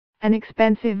An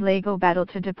expensive legal battle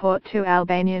to deport 2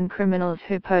 Albanian criminals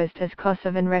who posed as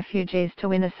Kosovan refugees to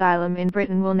win asylum in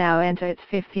Britain will now enter its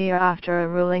 5th year after a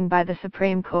ruling by the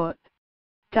Supreme Court.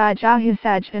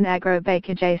 Djahusaj and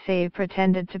Agrobekajc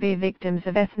pretended to be victims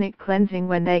of ethnic cleansing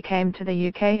when they came to the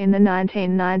UK in the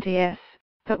 1990s,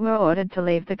 but were ordered to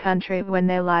leave the country when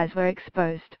their lies were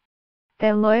exposed.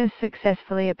 Their lawyers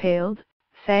successfully appealed,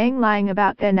 saying lying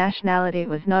about their nationality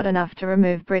was not enough to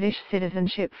remove British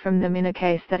citizenship from them in a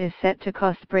case that is set to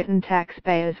cost Britain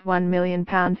taxpayers £1 million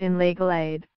in legal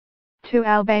aid. 2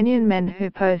 Albanian men who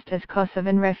posed as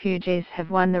Kosovan refugees have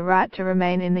won the right to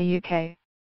remain in the UK.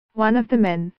 One of the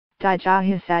men,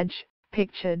 Djahusaj,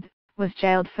 pictured, was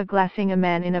jailed for glassing a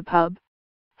man in a pub.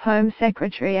 Home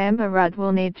Secretary Amber Rudd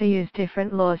will need to use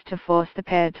different laws to force the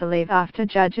pair to leave after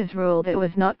judges ruled it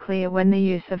was not clear when the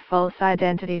use of false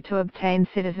identity to obtain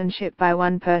citizenship by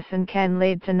one person can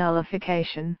lead to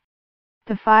nullification.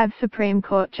 The 5 Supreme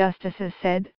Court justices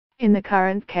said, in the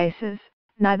current cases,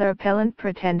 neither appellant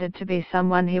pretended to be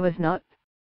someone he was not.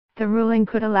 The ruling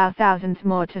could allow thousands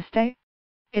more to stay.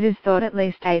 It is thought at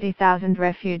least 80,000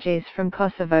 refugees from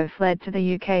Kosovo fled to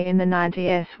the UK in the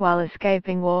 90s while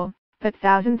escaping war. But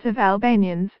thousands of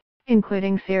Albanians,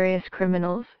 including serious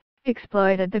criminals,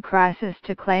 exploited the crisis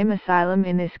to claim asylum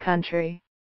in this country.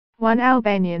 One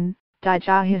Albanian,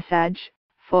 Djahusaj,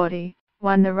 40,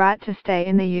 won the right to stay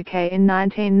in the UK in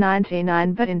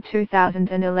 1999 but in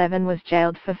 2011 was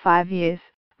jailed for 5 years,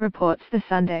 reports The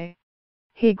Sunday.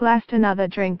 He glassed another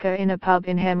drinker in a pub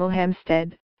in Hemel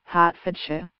Hempstead,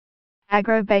 Hertfordshire.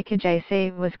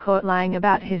 Agrobekajc was caught lying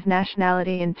about his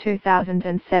nationality in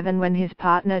 2007 when his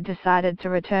partner decided to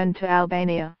return to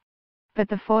Albania. But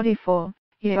the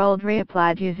 44-year-old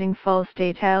reapplied using false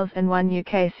details and won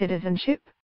UK citizenship.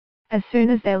 As soon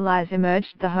as their lies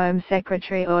emerged, the Home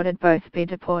Secretary ordered both be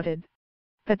deported.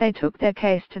 But they took their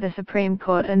case to the Supreme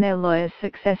Court and their lawyers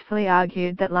successfully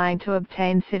argued that lying to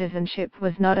obtain citizenship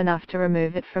was not enough to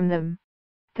remove it from them.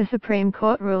 The Supreme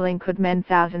Court ruling could mean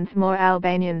thousands more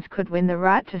Albanians could win the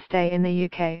right to stay in the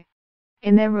UK.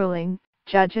 In their ruling,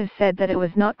 judges said that it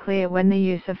was not clear when the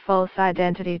use of false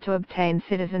identity to obtain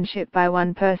citizenship by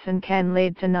one person can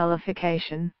lead to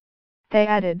nullification. They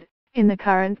added, in the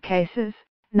current cases,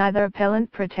 neither appellant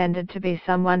pretended to be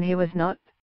someone he was not.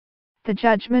 The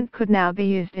judgment could now be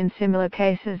used in similar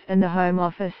cases and the Home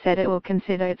Office said it will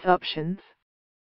consider its options.